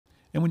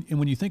And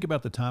when you think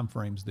about the time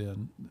frames,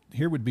 then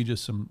here would be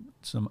just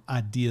some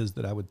ideas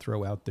that I would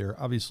throw out there.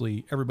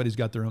 Obviously, everybody's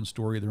got their own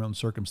story, their own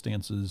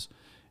circumstances,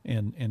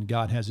 and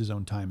God has His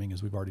own timing,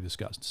 as we've already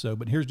discussed. So,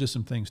 but here's just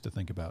some things to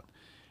think about.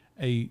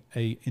 A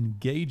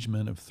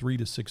engagement of 3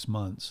 to 6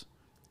 months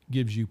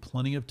gives you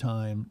plenty of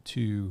time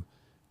to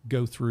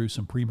go through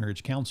some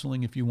pre-marriage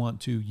counseling if you want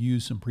to,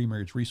 use some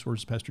pre-marriage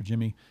resources. Pastor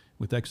Jimmy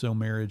with XO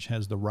Marriage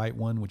has The Right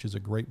One, which is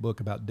a great book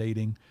about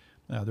dating.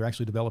 They're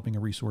actually developing a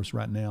resource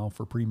right now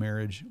for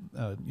pre-marriage.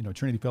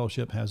 Trinity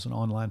Fellowship has an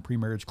online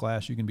pre-marriage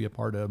class you can be a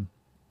part of.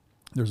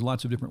 There's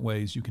lots of different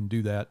ways you can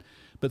do that.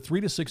 But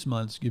 3 to 6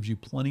 months gives you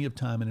plenty of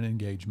time in an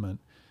engagement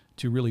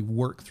to really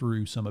work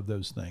through some of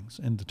those things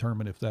and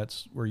determine if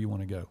that's where you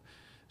want to go.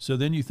 So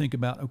then you think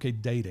about, okay,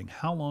 dating.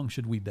 How long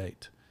should we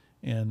date?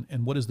 And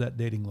what does that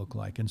dating look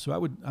like? And so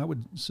I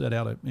would set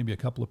out maybe a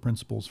couple of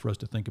principles for us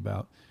to think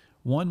about.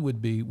 One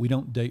would be, we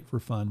don't date for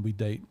fun. We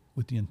date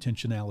with the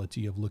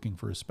intentionality of looking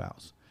for a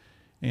spouse.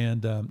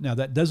 And now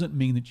that doesn't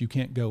mean that you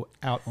can't go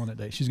out on a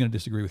date. She's going to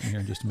disagree with me here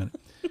in just a minute.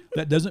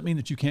 That doesn't mean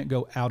that you can't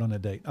go out on a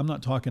date. I'm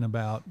not talking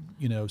about,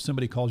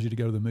 somebody calls you to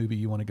go to the movie,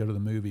 you want to go to the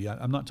movie.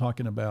 I'm not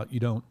talking about you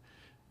don't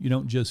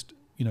just,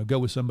 go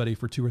with somebody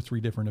for 2 or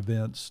 3 different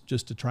events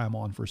just to try them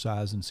on for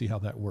size and see how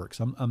that works.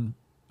 I'm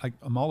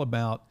all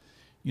about,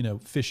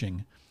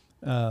 fishing.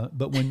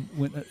 But when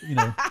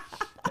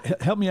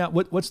help me out.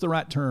 What's the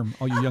right term?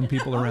 All you young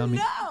people around me.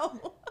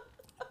 No.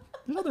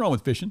 There's nothing wrong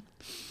with fishing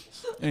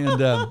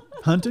and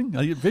hunting.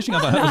 Fishing, I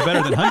thought was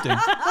better than hunting.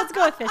 Let's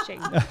go with fishing.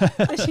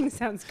 Fishing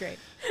sounds great.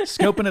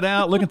 Scoping it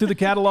out, looking through the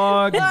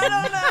catalog. I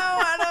don't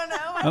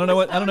know. I don't know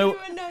what. I don't know.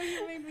 even know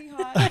you made me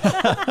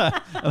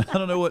hot. I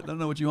don't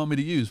know what you want me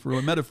to use for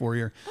a metaphor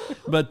here,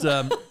 but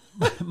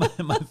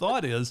my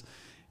thought is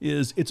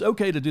it's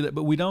okay to do that,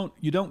 but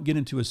you don't get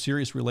into a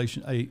serious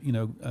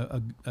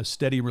a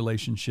steady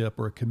relationship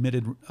or a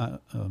committed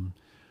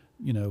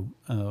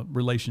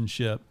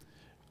relationship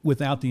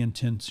without the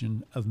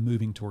intention of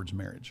moving towards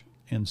marriage.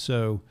 And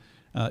so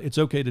it's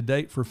okay to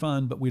date for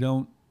fun, but we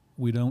don't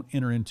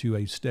enter into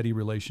a steady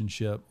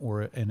relationship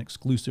or an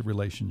exclusive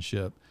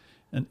relationship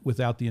and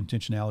without the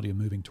intentionality of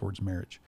moving towards marriage.